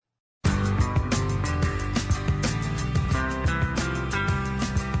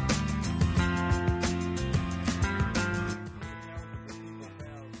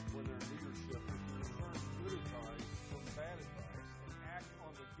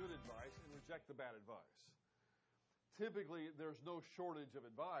reject the bad advice. Typically, there's no shortage of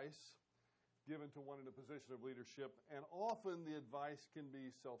advice given to one in a position of leadership, and often the advice can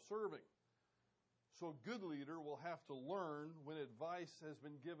be self-serving. So a good leader will have to learn when advice has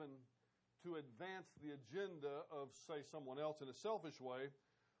been given to advance the agenda of, say, someone else in a selfish way,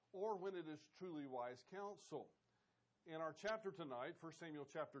 or when it is truly wise counsel. In our chapter tonight, 1 Samuel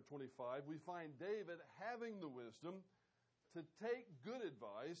chapter 25, we find David having the wisdom to take good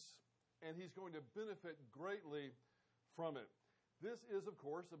advice, and he's going to benefit greatly from it. This is, of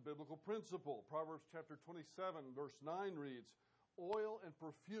course, a biblical principle. Proverbs chapter 27, verse 9 reads, "Oil and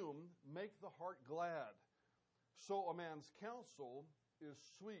perfume make the heart glad, so a man's counsel is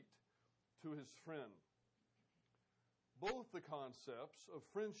sweet to his friend." Both the concepts of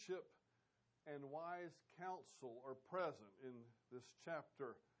friendship and wise counsel are present in this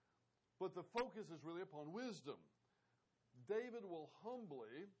chapter, but the focus is really upon wisdom. David will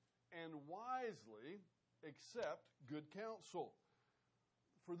humbly and wisely accept good counsel.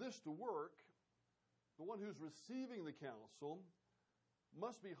 For this to work, the one who's receiving the counsel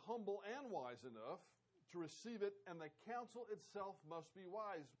must be humble and wise enough to receive it, and the counsel itself must be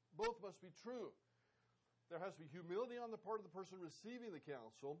wise. Both must be true. There has to be humility on the part of the person receiving the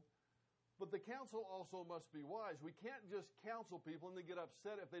counsel, but the counsel also must be wise. We can't just counsel people and then get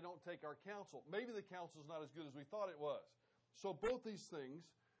upset if they don't take our counsel. Maybe the counsel is not as good as we thought it was. So both these things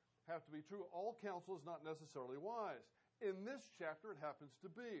have to be true. All counsel is not necessarily wise. In this chapter, it happens to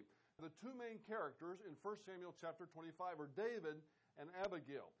be. The two main characters in 1 Samuel chapter 25 are David and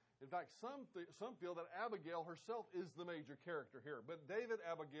Abigail. In fact, some feel that Abigail herself is the major character here. But David,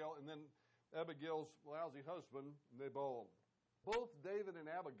 Abigail, and then Abigail's lousy husband, Nabal. Both David and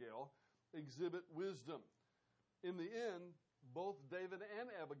Abigail exhibit wisdom. In the end, both David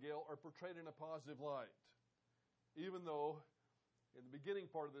and Abigail are portrayed in a positive light. Even though, in the beginning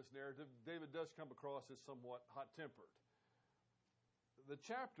part of this narrative, David does come across as somewhat hot-tempered. The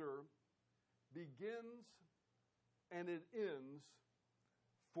chapter begins and it ends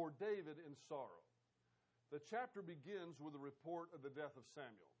for David in sorrow. The chapter begins with a report of the death of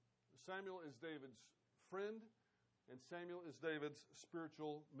Samuel. Samuel is David's friend, and Samuel is David's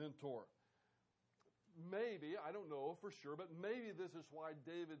spiritual mentor. Maybe, I don't know for sure, but maybe this is why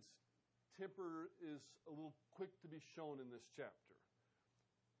David's temper is a little quick to be shown in this chapter,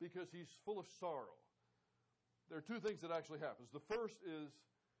 because he's full of sorrow. There are two things that actually happen. The first is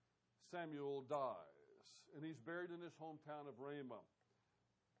Samuel dies, and he's buried in his hometown of Ramah.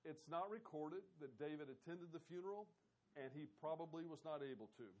 It's not recorded that David attended the funeral, and he probably was not able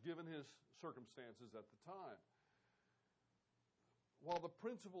to, given his circumstances at the time. While the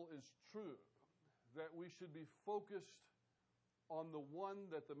principle is true that we should be focused on the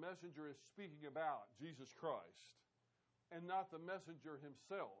one that the messenger is speaking about, Jesus Christ, and not the messenger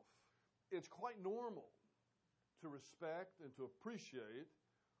himself, it's quite normal to respect and to appreciate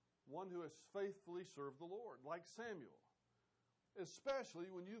one who has faithfully served the Lord, like Samuel, especially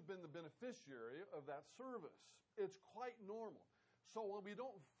when you've been the beneficiary of that service. It's quite normal. So when we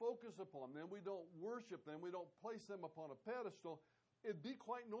don't focus upon them, we don't worship them, we don't place them upon a pedestal, it'd be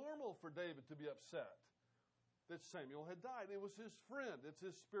quite normal for David to be upset that Samuel had died. It was his friend. It's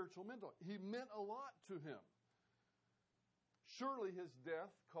his spiritual mentor. He meant a lot to him. Surely his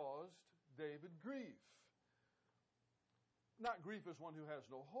death caused David grief. Not grief as one who has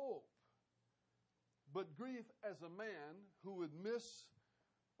no hope, but grief as a man who would miss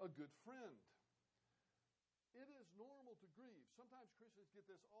a good friend. It is normal to grieve. Sometimes Christians get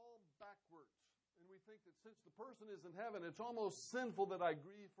this all backwards, and we think that since the person is in heaven, it's almost sinful that I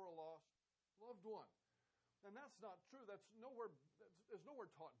grieve for a lost loved one. And that's not true. That's nowhere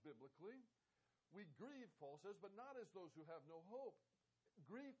taught biblically. We grieve, Paul says, but not as those who have no hope.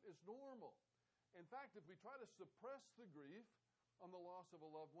 Grief is normal. In fact, if we try to suppress the grief on the loss of a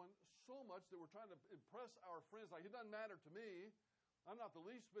loved one so much that we're trying to impress our friends, like, it doesn't matter to me, I'm not the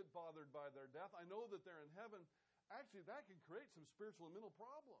least bit bothered by their death, I know that they're in heaven, actually that can create some spiritual and mental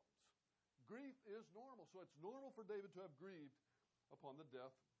problems. Grief is normal. So it's normal for David to have grieved upon the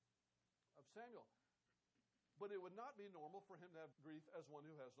death of Samuel. But it would not be normal for him to have grief as one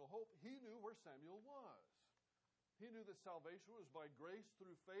who has no hope. He knew where Samuel was. He knew that salvation was by grace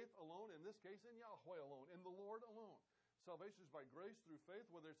through faith alone, in this case in Yahweh alone, in the Lord alone. Salvation is by grace through faith,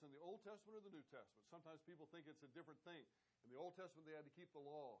 whether it's in the Old Testament or the New Testament. Sometimes people think it's a different thing. In the Old Testament, they had to keep the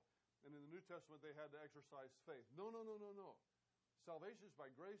law. And in the New Testament, they had to exercise faith. No. Salvation is by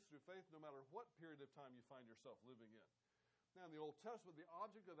grace through faith, no matter what period of time you find yourself living in. Now, in the Old Testament, the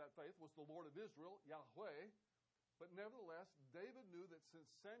object of that faith was the Lord of Israel, Yahweh. But nevertheless, David knew that since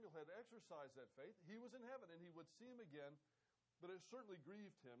Samuel had exercised that faith, he was in heaven and he would see him again. But it certainly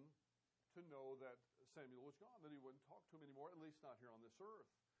grieved him to know that Samuel was gone, that he wouldn't talk to him anymore, at least not here on this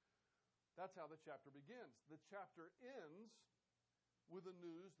earth. That's how the chapter begins. The chapter ends with the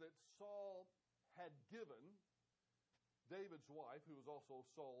news that Saul had given David's wife, who was also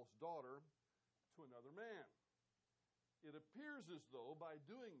Saul's daughter, to another man. It appears as though by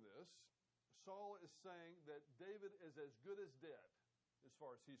doing this, Saul is saying that David is as good as dead as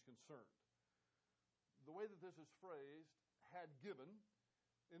far as he's concerned. The way that this is phrased, had given,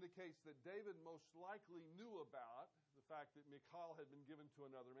 indicates that David most likely knew about the fact that Michal had been given to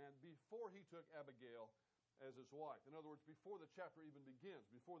another man before he took Abigail as his wife. In other words, before the chapter even begins,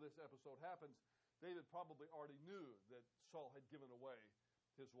 before this episode happens, David probably already knew that Saul had given away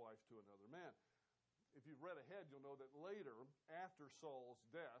his wife to another man. If you've read ahead, you'll know that later, after Saul's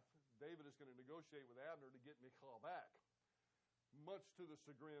death, David is going to negotiate with Abner to get Michal back, much to the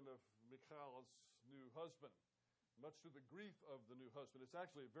chagrin of Michal's new husband, much to the grief of the new husband. It's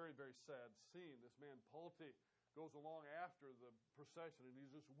actually a very, very sad scene. This man, Palti, goes along after the procession, and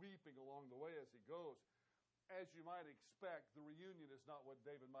he's just weeping along the way as he goes. As you might expect, the reunion is not what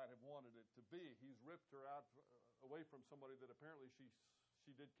David might have wanted it to be. He's ripped her out away from somebody that apparently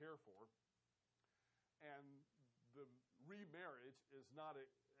she did care for. And the remarriage is not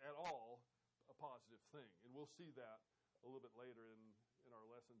at all a positive thing. And we'll see that a little bit later in our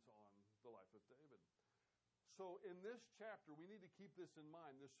lessons on the life of David. So in this chapter, we need to keep this in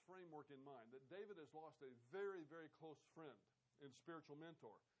mind, this framework in mind, that David has lost a very, very close friend and spiritual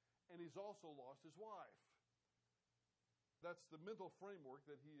mentor. And he's also lost his wife. That's the mental framework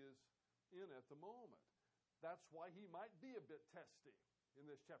that he is in at the moment. That's why he might be a bit testy in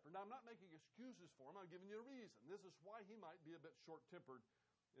this chapter. Now, I'm not making excuses for him. I'm giving you a reason. This is why he might be a bit short-tempered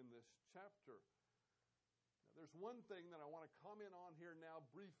in this chapter. Now, there's one thing that I want to comment on here now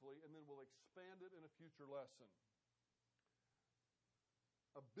briefly, and then we'll expand it in a future lesson.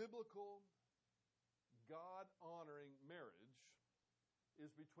 A biblical, God-honoring marriage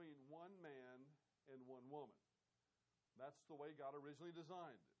is between one man and one woman. That's the way God originally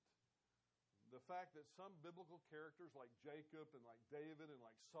designed it. The fact that some biblical characters like Jacob and like David and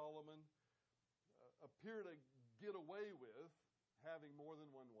like Solomon appear to get away with having more than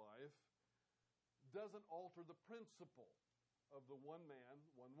one wife doesn't alter the principle of the one man,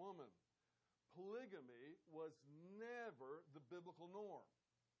 one woman. Polygamy was never the biblical norm.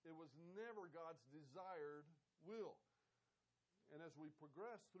 It was never God's desired will. And as we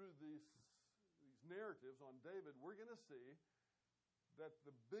progress through these narratives on David, we're going to see that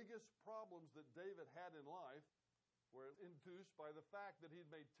the biggest problems that David had in life were induced by the fact that he'd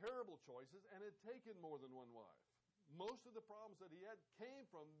made terrible choices and had taken more than one wife. Most of the problems that he had came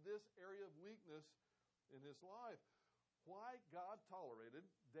from this area of weakness in his life. Why God tolerated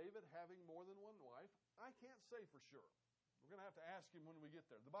David having more than one wife, I can't say for sure. We're going to have to ask him when we get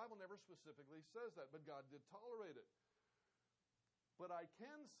there. The Bible never specifically says that, but God did tolerate it. But I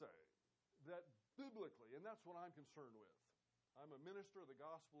can say that biblically, and that's what I'm concerned with, I'm a minister of the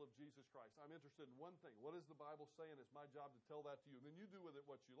gospel of Jesus Christ. I'm interested in one thing. What does the Bible say? And it's my job to tell that to you. And then you do with it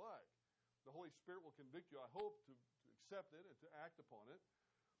what you like. The Holy Spirit will convict you, I hope, to accept it and to act upon it.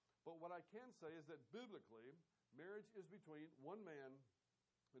 But what I can say is that biblically, marriage is between one man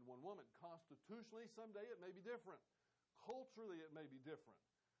and one woman. Constitutionally, someday it may be different. Culturally, it may be different.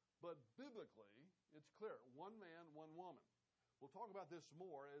 But biblically, it's clear. One man, one woman. We'll talk about this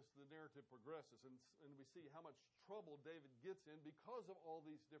more as the narrative progresses, and we see how much trouble David gets in because of all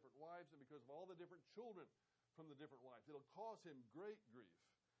these different wives and because of all the different children from the different wives. It'll cause him great grief.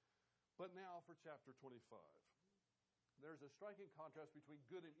 But now for chapter 25. There's a striking contrast between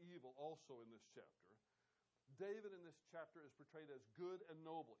good and evil also in this chapter. David in this chapter is portrayed as good and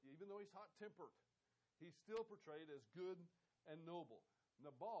noble. Even though he's hot-tempered, he's still portrayed as good and noble.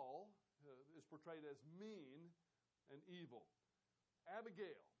 Nabal is portrayed as mean and evil.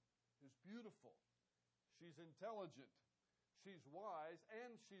 Abigail is beautiful. She's intelligent. She's wise,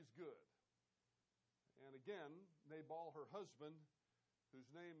 and she's good. And again, Nabal, her husband, whose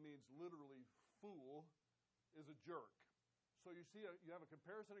name means literally fool, is a jerk. So you see, you have a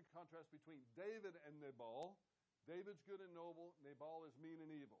comparison and contrast between David and Nabal. David's good and noble. Nabal is mean and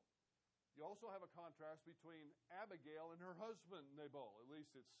evil. You also have a contrast between Abigail and her husband, Nabal. At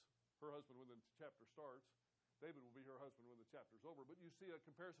least it's her husband when the chapter starts. David will be her husband when the chapter's over. But you see a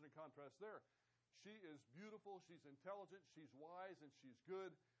comparison and contrast there. She is beautiful, she's intelligent, she's wise, and she's good.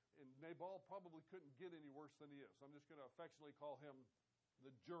 And Nabal probably couldn't get any worse than he is. So I'm just going to affectionately call him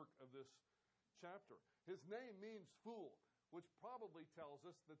the jerk of this chapter. His name means fool, which probably tells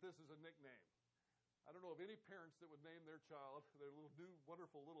us that this is a nickname. I don't know of any parents that would name their child, their little new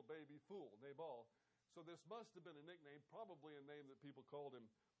wonderful little baby, Fool, Nabal. So this must have been a nickname, probably a name that people called him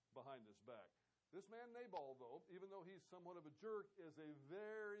behind his back. This man Nabal, though, even though he's somewhat of a jerk, is a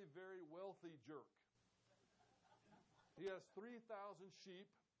very, very wealthy jerk. He has 3,000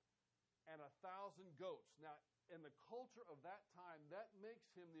 sheep and 1,000 goats. Now, in the culture of that time, that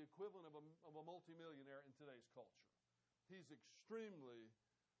makes him the equivalent of a multimillionaire in today's culture. He's extremely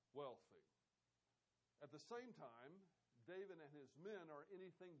wealthy. At the same time, David and his men are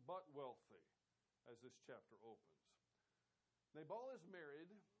anything but wealthy, as this chapter opens. Nabal is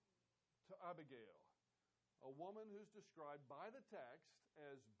married to Abigail, a woman who's described by the text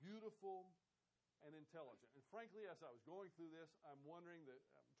as beautiful and intelligent. And frankly, as I was going through this, I'm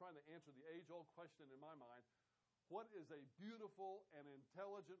trying to answer the age-old question in my mind: what is a beautiful and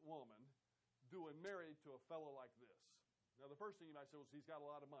intelligent woman doing married to a fellow like this? Now, the first thing you might say was he's got a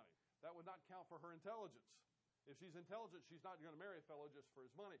lot of money. That would not count for her intelligence. If she's intelligent, she's not going to marry a fellow just for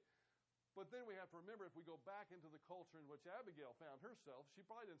his money. But then we have to remember, if we go back into the culture in which Abigail found herself, she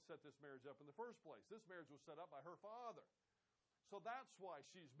probably didn't set this marriage up in the first place. This marriage was set up by her father. So that's why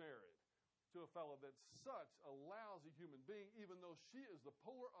she's married to a fellow that's such a lousy human being, even though she is the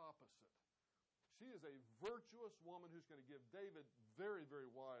polar opposite. She is a virtuous woman who's going to give David very, very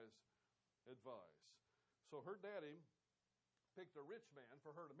wise advice. So her daddy picked a rich man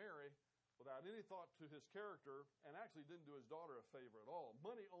for her to marry without any thought to his character, and actually didn't do his daughter a favor at all.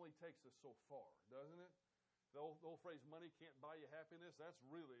 Money only takes us so far, doesn't it? The old phrase, money can't buy you happiness, that's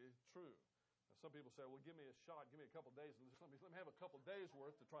really true. Now, some people say, well, give me a shot, give me a couple days, and let me have a couple days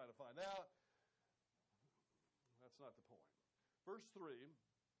worth to try to find out. That's not the point. Verse 3,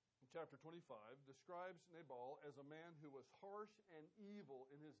 chapter 25, describes Nabal as a man who was harsh and evil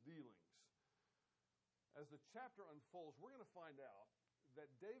in his dealings. As the chapter unfolds, we're going to find out that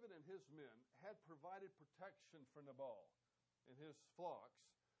David and his men had provided protection for Nabal and his flocks.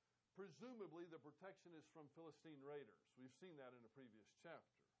 Presumably, the protection is from Philistine raiders. We've seen that in a previous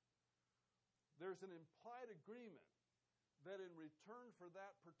chapter. There's an implied agreement that in return for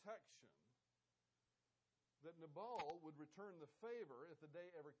that protection, that Nabal would return the favor if the day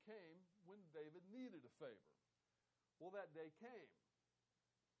ever came when David needed a favor. Well, that day came,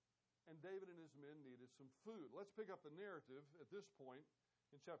 and David and his men needed some food. Let's pick up the narrative at this point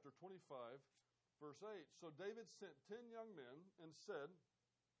in chapter 25, verse 8. So David sent 10 young men and said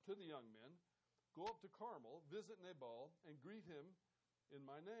to the young men, "Go up to Carmel, visit Nabal, and greet him in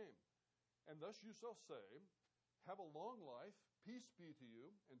my name. And thus you shall say, have a long life, peace be to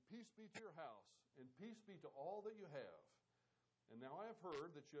you, and peace be to your house, and peace be to all that you have. And now I have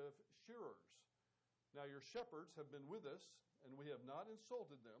heard that you have shearers. Now your shepherds have been with us, and we have not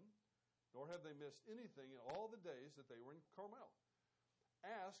insulted them, nor have they missed anything in all the days that they were in Carmel.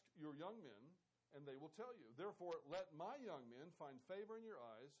 Ask your young men, and they will tell you. Therefore, let my young men find favor in your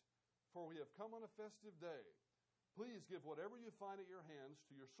eyes, for we have come on a festive day. Please give whatever you find at your hands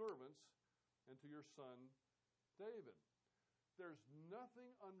to your servants and to your son David." There's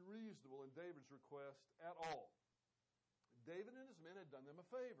nothing unreasonable in David's request at all. David and his men had done them a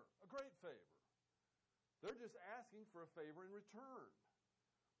favor, a great favor. They're just asking for a favor in return.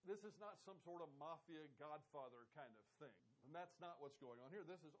 This is not some sort of mafia godfather kind of thing. And that's not what's going on here.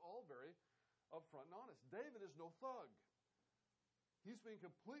 This is all very upfront and honest. David is no thug. He's being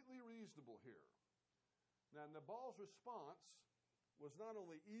completely reasonable here. Now, Nabal's response was not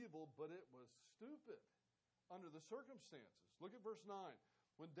only evil, but it was stupid under the circumstances. Look at verse 9.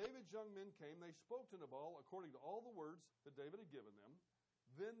 When David's young men came, they spoke to Nabal according to all the words that David had given them.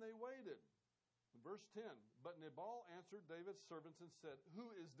 Then they waited. In verse 10, but Nabal answered David's servants and said,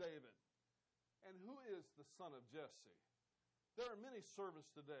 "Who is David? And who is the son of Jesse? There are many servants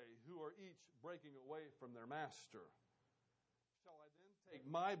today who are each breaking away from their master. Shall I then take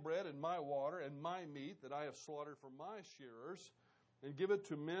my bread and my water and my meat that I have slaughtered for my shearers and give it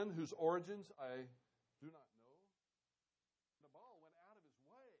to men whose origins I do not know?" Nabal went out of his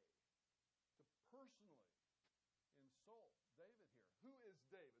way to personally insult David here. Who is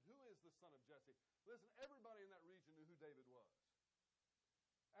David? Who is the son of Jesse? Listen, everybody in that region knew who David was.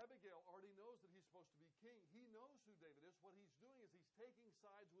 Abigail already knows that he's supposed to be king. He knows who David is. What he's doing is he's taking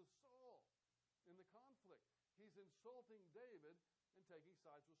sides with Saul in the conflict. He's insulting David and taking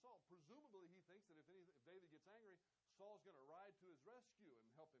sides with Saul. Presumably he thinks that if David gets angry, Saul's going to ride to his rescue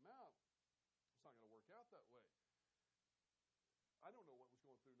and help him out. It's not going to work out that way. I don't know what was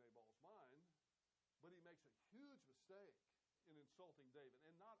going through Nabal's mind, but he makes a huge mistake in insulting David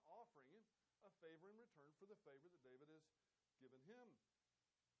and not offering him a favor in return for the favor that David has given him.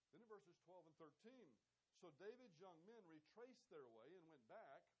 Then in verses 12 and 13, so David's young men retraced their way and went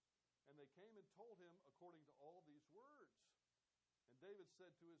back, and they came and told him according to all these words. And David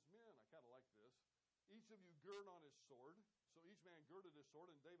said to his men, I kind of like this, "Each of you gird on his sword." So each man girded his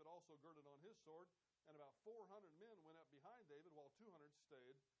sword, and David also girded on his sword. And about 400 men went up behind David, while 200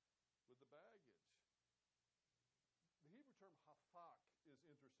 stayed with the baggage. The Hebrew term hafak is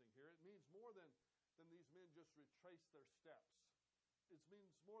interesting here. It means more than these men just retraced their steps. It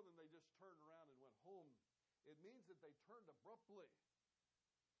means more than they just turned around and went home. It means that they turned abruptly,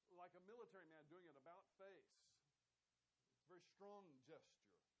 like a military man doing an about face. It's a very strong gesture.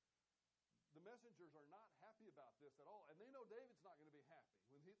 The messengers are not happy about this at all, and they know David's not going to be happy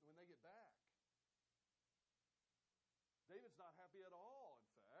when they get back. David's not happy at all,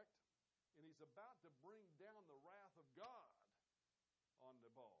 in fact, and he's about to bring down the wrath of God on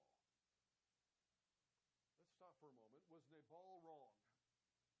Nabal. Let's stop for a moment. Was Nabal wrong?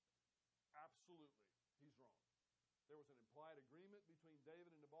 Absolutely, he's wrong. There was an implied agreement between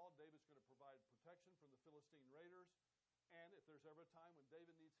David and Nabal. David's going to provide protection from the Philistine raiders, and if there's ever a time when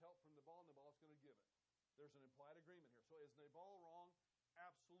David needs help from Nabal, Nabal's going to give it. There's an implied agreement here. So is Nabal wrong?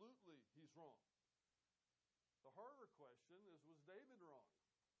 Absolutely, he's wrong. The harder question is, was David wrong?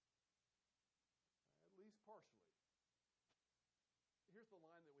 At least partially. Here's the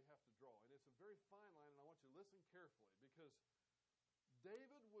line that we have to draw, and it's a very fine line, and I want you to listen carefully, because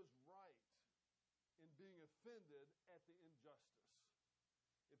David was right in being offended at the injustice.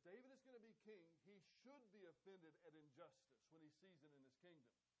 If David is going to be king, he should be offended at injustice when he sees it in his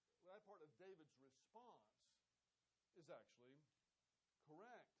kingdom. Well, that part of David's response is actually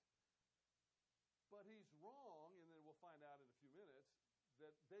correct. But he's wrong, and then we'll find out in a few minutes,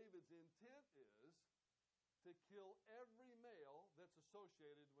 that David's intent is to kill every male that's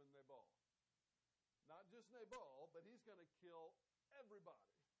associated with Nabal. Not just Nabal, but he's going to kill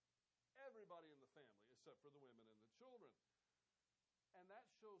everybody. Everybody in the family, except for the women and the children. And that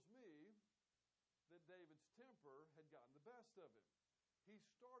shows me that David's temper had gotten the best of him. He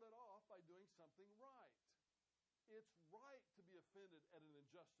started off by doing something right. It's right to be offended at an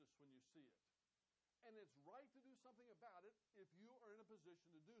injustice when you see it. And it's right to do something about it if you are in a position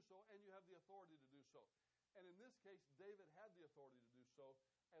to do so and you have the authority to do so. And in this case, David had the authority to do so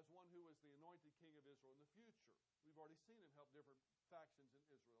as one who was the anointed king of Israel in the future. We've already seen him help different factions in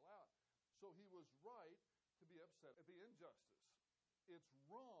Israel out. So he was right to be upset at the injustice. It's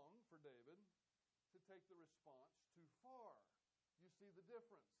wrong for David to take the response too far. You see the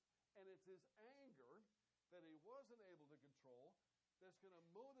difference. And it's his anger that he wasn't able to control that's going to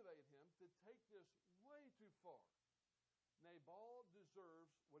motivate him to take this way too far. Nabal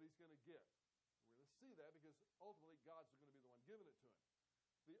deserves what he's going to get. We're going to see that because ultimately God's going to be the one giving it to him.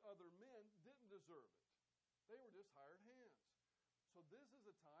 The other men didn't deserve it. They were just hired hands. So this is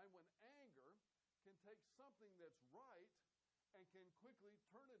a time when anger can take something that's right and can quickly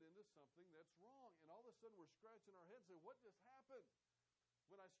turn it into something that's wrong. And all of a sudden we're scratching our heads saying, what just happened?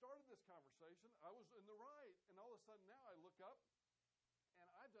 When I started this conversation, I was in the right. And all of a sudden now I look up and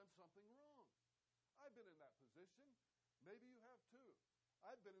I've done something wrong. I've been in that position. Maybe you have too.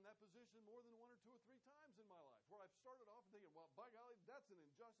 I've been in that position more than 1 or 2 or 3 times in my life where I've started off and thinking, well, by golly, that's an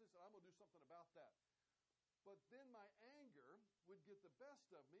injustice and I'm going to do something about that. But then my anger would get the best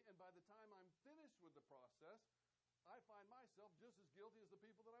of me, and by the time I'm finished with the process, I find myself just as guilty as the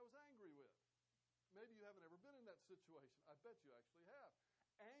people that I was angry with. Maybe you haven't ever been in that situation. I bet you actually have.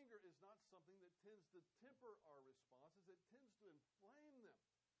 Anger is not something that tends to temper our responses. It tends to inflame them.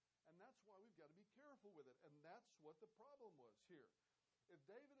 And that's why we've got to be careful with it. And that's what the problem was here. If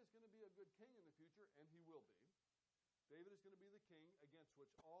David is going to be a good king in the future, and he will be, David is going to be the king against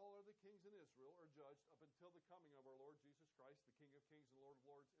which all other kings in Israel are judged up until the coming of our Lord Jesus Christ, the King of Kings and Lord of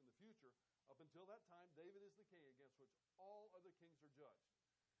Lords in the future. Up until that time, David is the king against which all other kings are judged.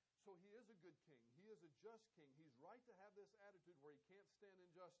 So he is a good king. He is a just king. He's right to have this attitude where he can't stand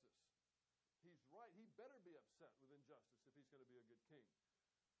injustice. He's right. He better be upset with injustice if he's going to be a good king.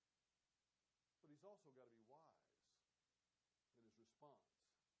 But he's also got to be wise in his response.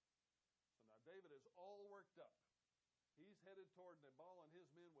 So now David is all worked up. He's headed toward Nabal and his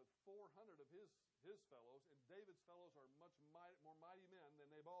men with 400 of his fellows, and David's fellows are much more mighty men than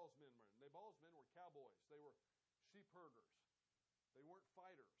Nabal's men were. Nabal's men were cowboys. They were sheep herders. They weren't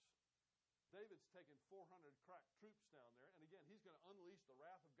fighters. David's taken 400 crack troops down there, and again, he's going to unleash the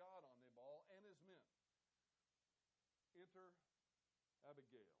wrath of God on Nabal and his men. Enter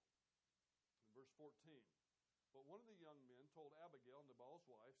Abigail. In verse 14. But one of the young men told Abigail, Nabal's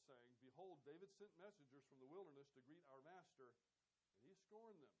wife, saying, Behold, David sent messengers from the wilderness to greet our master, and he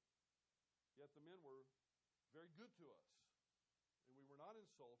scorned them. Yet the men were very good to us, and we were not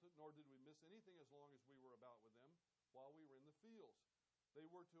insulted, nor did we miss anything as long as we were about with them while we were in the fields. They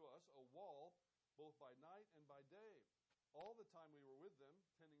were to us a wall both by night and by day, all the time we were with them,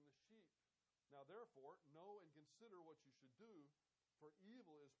 tending the sheep. Now therefore, know and consider what you should do, for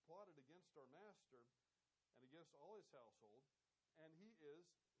evil is plotted against our master and against all his household, and he is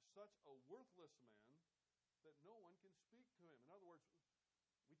such a worthless man that no one can speak to him. In other words,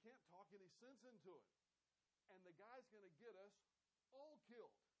 we can't talk any sense into it. And the guy's going to get us all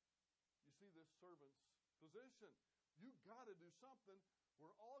killed. You see this servant's position. You got to do something.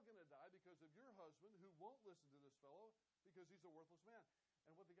 We're all going to die because of your husband who won't listen to this fellow because he's a worthless man.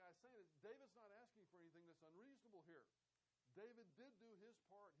 And what the guy's saying is, David's not asking for anything that's unreasonable here. David did do his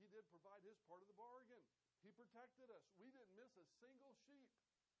part. He did provide his part of the bargain. He protected us. We didn't miss a single sheep.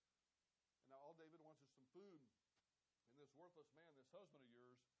 And now all David wants is some food. And this worthless man, this husband of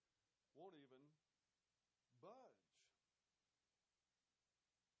yours, won't even budge.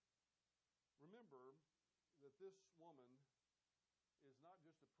 Remember that this woman is not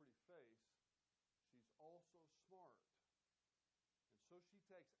just a pretty face, she's also smart. And so she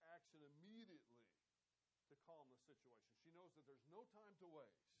takes action immediately to calm the situation. She knows that there's no time to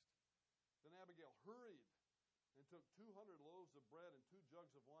waste. Then Abigail hurried and took 200 loaves of bread and 2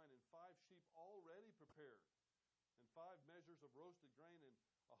 jugs of wine and 5 sheep already prepared, and 5 measures of roasted grain and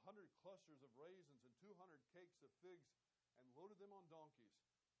 100 clusters of raisins and 200 cakes of figs, and loaded them on donkeys.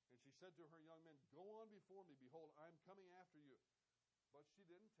 And she said to her young men, "Go on before me. Behold, I am coming after you." But she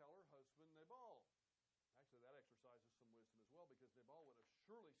didn't tell her husband Nabal. Actually, that exercises some wisdom as well, because Nabal would have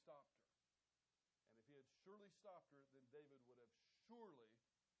surely stopped her. And if he had surely stopped her, then David would have surely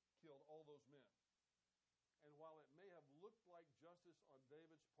killed all those men. And while it may have looked like justice on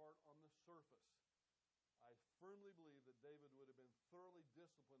David's part on the surface, I firmly believe that David would have been thoroughly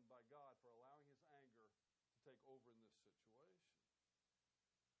disciplined by God for allowing his anger to take over in this situation.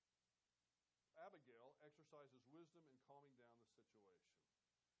 Abigail exercises wisdom in calming down the situation.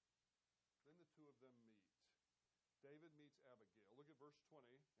 Then the two of them meet. David meets Abigail. Look at verse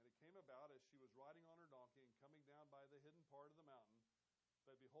 20. And it came about as she was riding on her donkey and coming down by the hidden part of the mountain,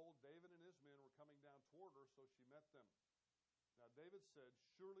 that behold, David and his men were coming down toward her, so she met them. Now David said,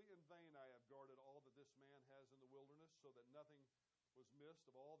 "Surely in vain I have guarded all that this man has in the wilderness, so that nothing was missed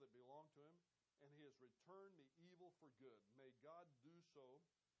of all that belonged to him, and he has returned me evil for good. May God do so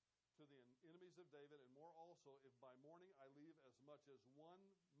to the enemies of David, and more also, if by morning I leave as much as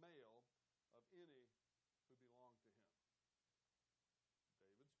one male of any who belong to him."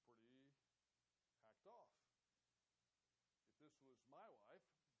 David's pretty hacked off. If this was my wife,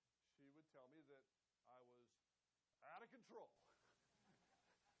 she would tell me that I was out of control. And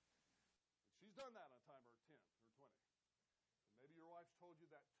she's done that on a time or 10 or 20. And maybe your wife's told you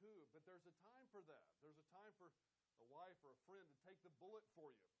that too, but there's a time for that. There's a time for a wife or a friend to take the bullet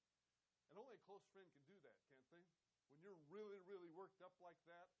for you. And only a close friend can do that, can't they? When you're really, really worked up like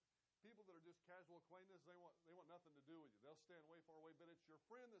that, people that are just casual acquaintances, they want nothing to do with you. They'll stand way far away, but it's your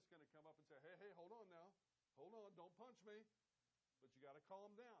friend that's going to come up and say, hey, hold on now. Hold on, don't punch me. But you got to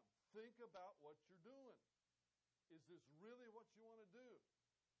calm down. Think about what you're doing. Is this really what you want to do?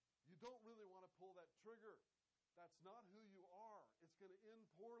 You don't really want to pull that trigger. That's not who you are. It's going to end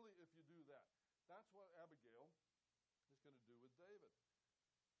poorly if you do that. That's what Abigail is going to do with David.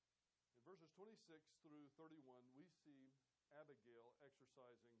 In verses 26 through 31, we see Abigail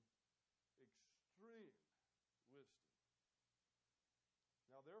exercising extreme wisdom.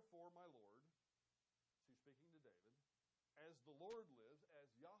 "Now therefore, my Lord," she's speaking to David, "as the Lord lives, as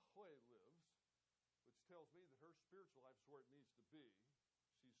Yahweh lives," which tells me that her spiritual life is where it needs to be.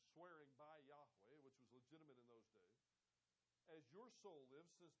 She's swearing by Yahweh, which was legitimate in those days. "As your soul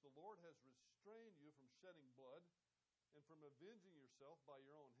lives, since the Lord has restrained you from shedding blood and from avenging yourself by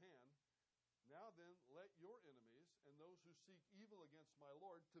your own hand, now then let your enemies and those who seek evil against my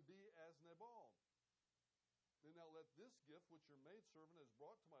Lord to be as Nabal. Then now let this gift which your maidservant has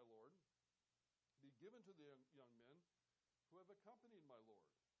brought to my Lord be given to the young men who have accompanied my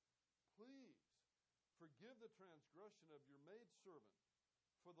Lord. Please forgive the transgression of your maidservant,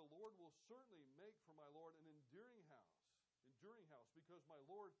 for the Lord will certainly make for my Lord an enduring house, because my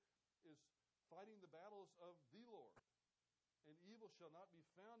Lord is fighting the battles of the Lord, and evil shall not be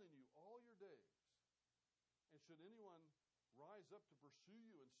found in you all your days. And should anyone rise up to pursue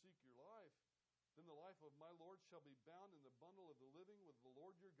you and seek your life, then the life of my Lord shall be bound in the bundle of the living with the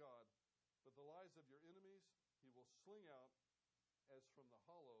Lord your God, but the lives of your enemies he will sling out as from the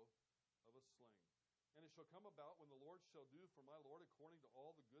hollow of a sling. And it shall come about when the Lord shall do for my Lord according to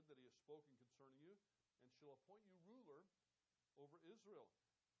all the good that he has spoken concerning you, and shall appoint you ruler over Israel,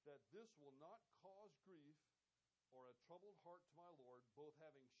 that this will not cause grief or a troubled heart to my Lord, both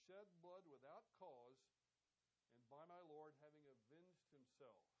having shed blood without cause, and by my Lord having avenged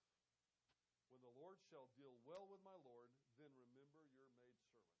himself. When the Lord shall deal well with my Lord, then remember your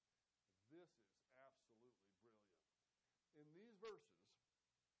maidservant." This is absolutely brilliant. In these verses,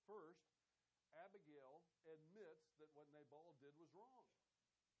 first, Abigail admits that what Nabal did was wrong.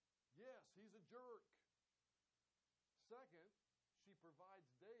 Yes, he's a jerk. Second, she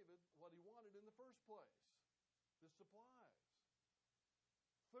provides David what he wanted in the first place, the supplies.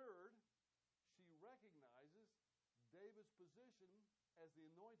 Third, she recognizes David's position as the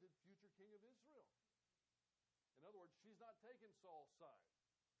anointed future king of Israel. In other words, she's not taking Saul's side.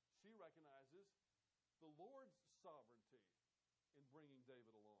 She recognizes the Lord's sovereignty in bringing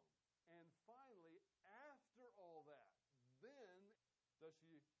David along. And finally, after all that, then does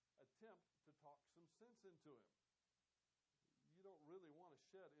she attempt to talk some sense into him. You don't really want to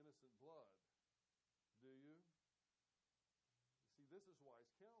shed innocent blood, do you? You see, this is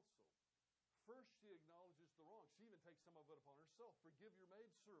wise counsel. First, she acknowledges the wrong. She even takes some of it upon herself. Forgive your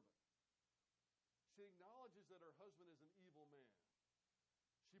maidservant. She acknowledges that her husband is an evil man.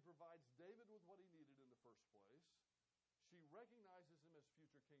 She provides David with what he needed in the first place. She recognizes him as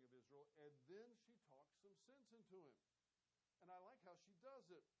future king of Israel, and then she talks some sense into him. And I like how she does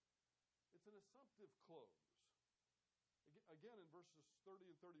it. It's an assumptive close. Again, in verses 30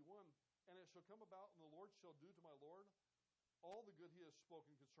 and 31, and it shall come about, and the Lord shall do to my Lord all the good he has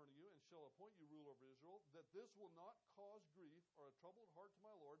spoken concerning you, and shall appoint you ruler over Israel, that this will not cause grief or a troubled heart to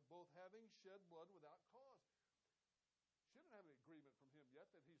my Lord, both having shed blood without cause. She didn't have an agreement from him yet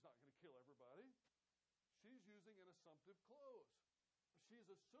that he's not going to kill everybody. She's using an assumptive close. She's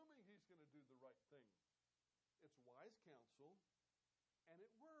assuming he's going to do the right thing. It's wise counsel, and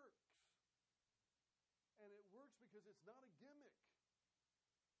it works. And it works because it's not a gimmick.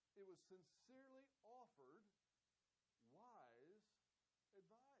 It was sincerely offered wise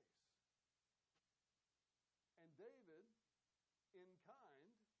advice. And David, in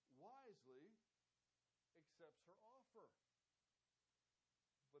kind, wisely accepts her offer.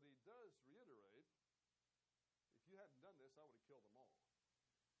 But he does reiterate, if you hadn't done this, I would have killed them all.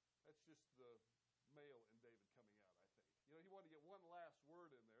 That's just the male in David coming out, I think. You know, he wanted to get one last word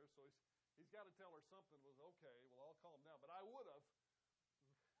in there, so he's got to tell her something was, okay, well, I'll calm down. But I would have,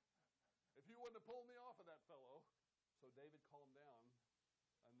 if you wouldn't have pulled me off of that fellow. So David calmed down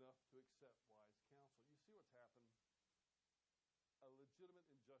enough to accept wise counsel. You see what's happened? A legitimate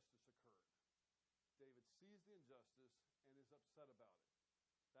injustice occurred. David sees the injustice and is upset about it.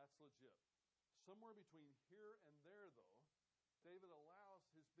 That's legit. Somewhere between here and there, though, David allows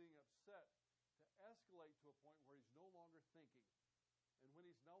his being upset to escalate to a point where he's no longer thinking. And when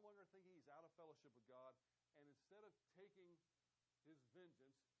he's no longer thinking, he's out of fellowship with God. And instead of taking his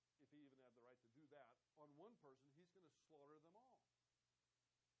vengeance, if he even had the right to do that, on one person, he's going to slaughter them all.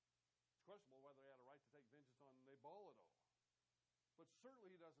 It's questionable whether he had a right to take vengeance on Nabal at all. But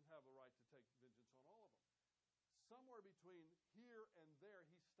certainly he doesn't have the right to take vengeance on all of them. Somewhere between here and there,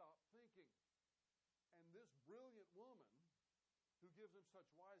 he stopped thinking. And this brilliant woman, who gives him such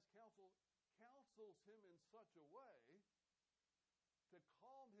wise counsel, counsels him in such a way to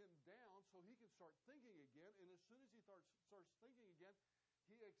calm him down so he can start thinking again. And as soon as he starts thinking again,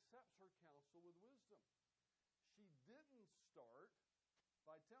 he accepts her counsel with wisdom. She didn't start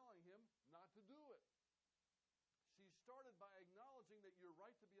by telling him not to do it. She started by acknowledging that you're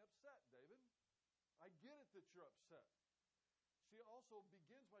right to be upset, David. I get it that you're upset. She also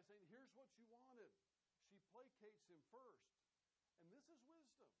begins by saying, here's what you wanted. She placates him first. And this is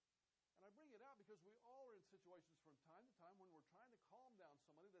wisdom. And I bring it out because we all are in situations from time to time when we're trying to calm down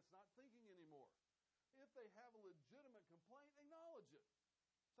somebody that's not thinking anymore. If they have a legitimate complaint, acknowledge it.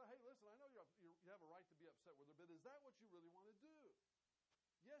 So, hey, listen, I know you have a right to be upset with her, but is that what you really want to do?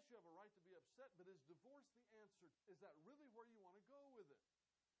 Yes, you have a right to be upset, but is divorce the answer? Is that really where you want to go with it?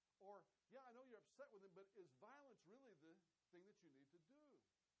 Or, yeah, I know you're upset with him, but is violence really the thing that you need to do?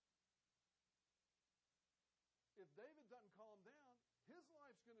 If David doesn't calm down, his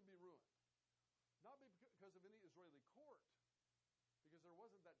life's going to be ruined. Not because of any Israeli court, because there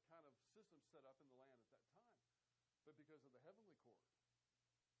wasn't that kind of system set up in the land at that time, but because of the heavenly court.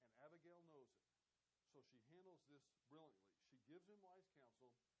 And Abigail knows it. So she handles this brilliantly. She gives him wise counsel,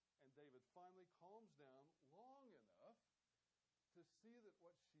 and David finally calms down long enough to see that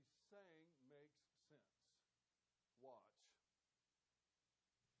what she's saying makes sense. Watch.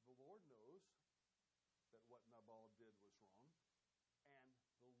 The Lord knows that what Nabal did was wrong,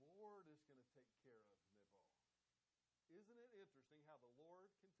 and the Lord is going to take care of Nabal. Isn't it interesting how the Lord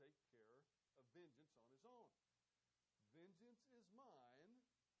can take care of vengeance on his own? Vengeance is mine,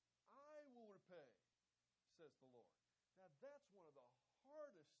 I will repay, says the Lord. Now that's one of the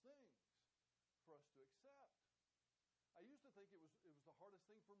hardest things for us to accept. I used to think it was the hardest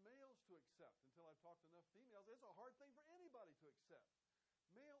thing for males to accept until I've talked to enough females. It's a hard thing for anybody to accept.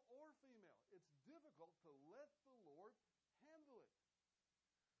 male or female. It's difficult to let the Lord handle it.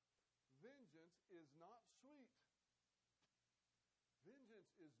 Vengeance is not sweet.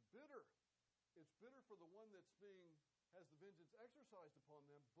 Vengeance is bitter. It's bitter for the one that's has the vengeance exercised upon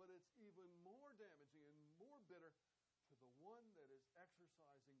them, but it's even more damaging and more bitter to the one that is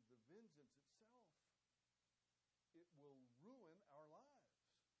exercising the vengeance itself. It will ruin our lives.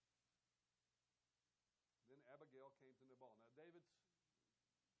 Then Abigail came to Nabal. Now David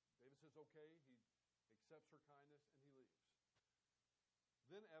says okay, he accepts her kindness, and he leaves.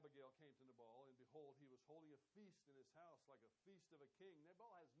 Then Abigail came to Nabal, and behold, he was holding a feast in his house like a feast of a king.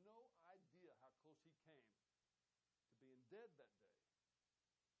 Nabal has no idea how close he came to being dead that day.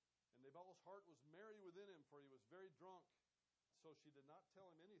 And Nabal's heart was merry within him, for he was very drunk. So she did not tell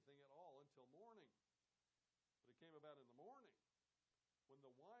him anything at all until morning. But it came about in the morning, when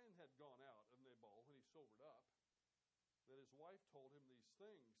the wine had gone out of Nabal, when he sobered up, that his wife told him these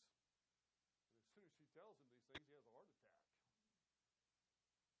things. And as soon as she tells him these things, he has a heart attack.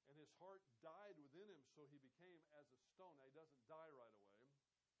 And his heart died within him, so he became as a stone. Now, he doesn't die right away.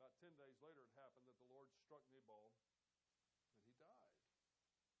 About 10 days later, it happened that the Lord struck Nabal, and he died.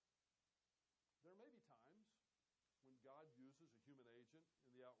 There may be times when God uses a human agent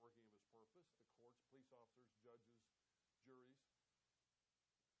in the outworking of his purpose, the courts, police officers, judges, juries.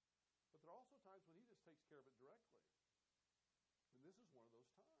 But there are also times when he just takes care of it directly. And this is one of those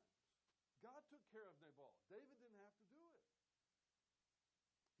times. God took care of Nabal. David didn't have to do it.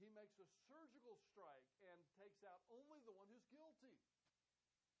 He makes a surgical strike and takes out only the one who's guilty.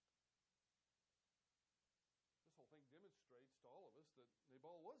 This whole thing demonstrates to all of us that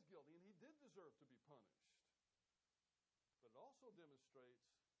Nabal was guilty and he did deserve to be punished. But it also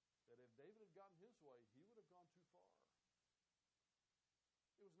demonstrates that if David had gotten his way, he would have gone too far.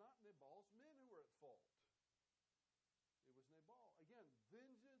 It was not Nabal's men who were at fault. It was Nabal. Again,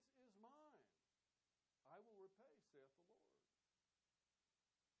 vengeance is mine. I will repay, saith the Lord.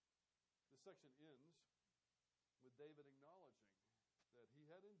 This section ends with David acknowledging that he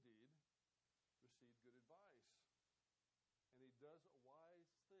had indeed received good advice. And he does a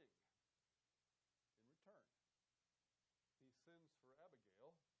wise thing in return. He sends for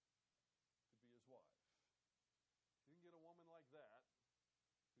Abigail to be his wife. If you can get a woman like that,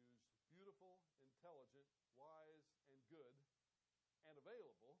 who's beautiful, intelligent, wise, and good, and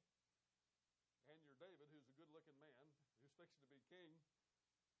available, and you're David, who's a good-looking man, who's fixing to be king,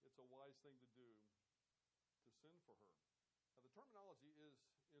 it's a wise thing to do to send for her. Now, the terminology is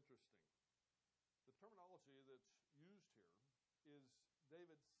interesting. The terminology that's used here is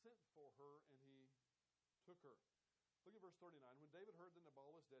David sent for her and he took her. Look at verse 39. When David heard that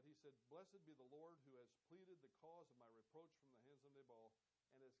Nabal was dead, he said, Blessed be the Lord who has pleaded the cause of my reproach from the hands of Nabal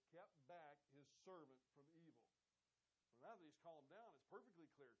and has kept back his servant from evil. Well, now that he's calmed down, it's perfectly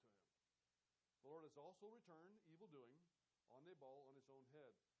clear to him. The Lord has also returned evil doing on Nabal on his own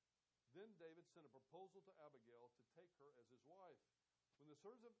head. Then David sent a proposal to Abigail to take her as his wife. When the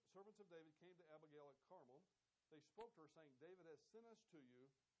servants of David came to Abigail at Carmel, they spoke to her, saying, David has sent us to you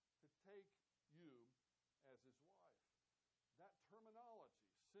to take you as his wife. That terminology,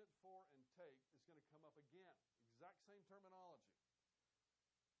 sent for and take, is going to come up again. Exact same terminology.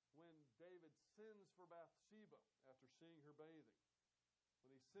 When David sends for Bathsheba after seeing her bathing.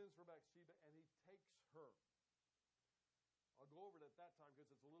 When he sends for Bathsheba and he takes her. I'll go over it at that time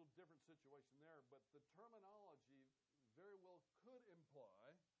because it's a little different situation there, but the terminology very well could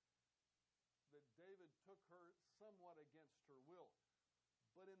imply that David took her somewhat against her will.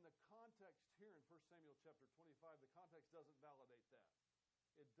 But in the context here in 1 Samuel chapter 25, the context doesn't validate that.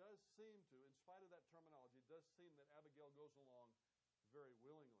 It does seem to, in spite of that terminology, it does seem that Abigail goes along very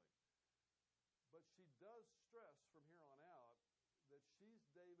willingly. But she does stress from here on out that she's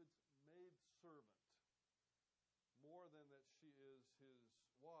David's maidservant more than that she is his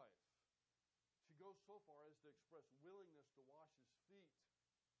wife. She goes so far as to express willingness to wash his feet,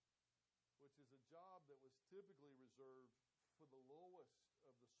 which is a job that was typically reserved for the lowest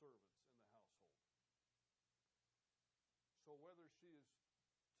of the servants in the household. So whether she is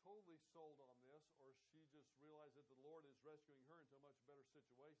totally sold on this or she just realized that the Lord is rescuing her into a much better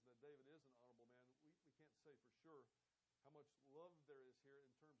situation, that David is an honorable man, we can't say for sure how much love there is here in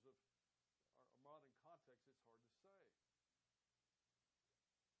terms of our modern context. It's hard to say.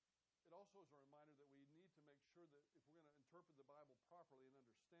 It also is a reminder that we need to make sure that if we're going to interpret the Bible properly and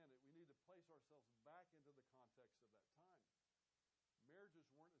understand it, we need to place ourselves back into the context of that time. Marriages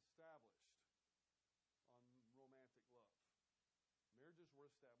weren't established on romantic love. Marriages were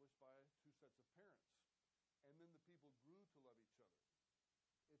established by two sets of parents. And then the people grew to love each other.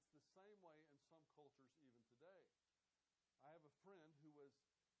 It's the same way in some cultures even today. I have a friend who was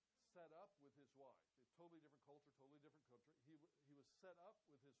set up with his wife. A totally different culture, totally different country. He was set up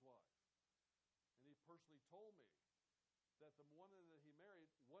with his wife. And he personally told me that the woman that he married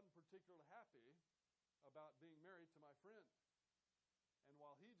wasn't particularly happy about being married to my friend. And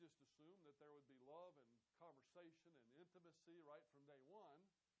while he just assumed that there would be love and conversation and intimacy right from day one,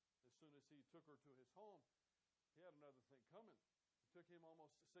 as soon as he took her to his home, he had another thing coming. It took him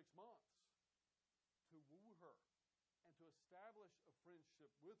almost 6 months to woo her and to establish a friendship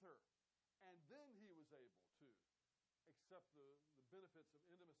with her. And then he was able to accept the benefits of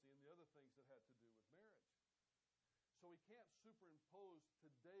intimacy and the other things that had to do with marriage. So we can't superimpose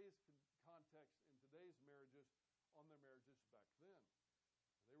today's context in today's marriages on their marriages back then.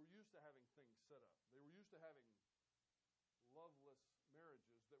 They were used to having things set up. They were used to having loveless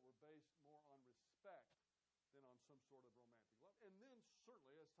marriages that were based more on respect than on some sort of romantic love. And then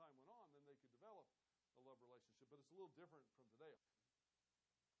certainly as time went on, then they could develop a love relationship. But it's a little different from today.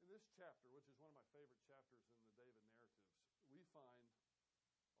 In this chapter, which is one of my favorite chapters in the David narratives, we find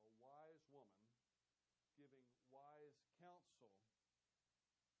a wise woman giving wise counsel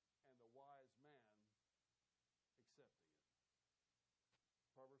and a wise man accepting it.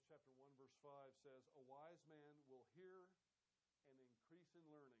 Proverbs chapter 1 verse 5 says, "A wise man will hear and increase in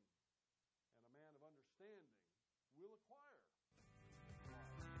learning, and a man of understanding will acquire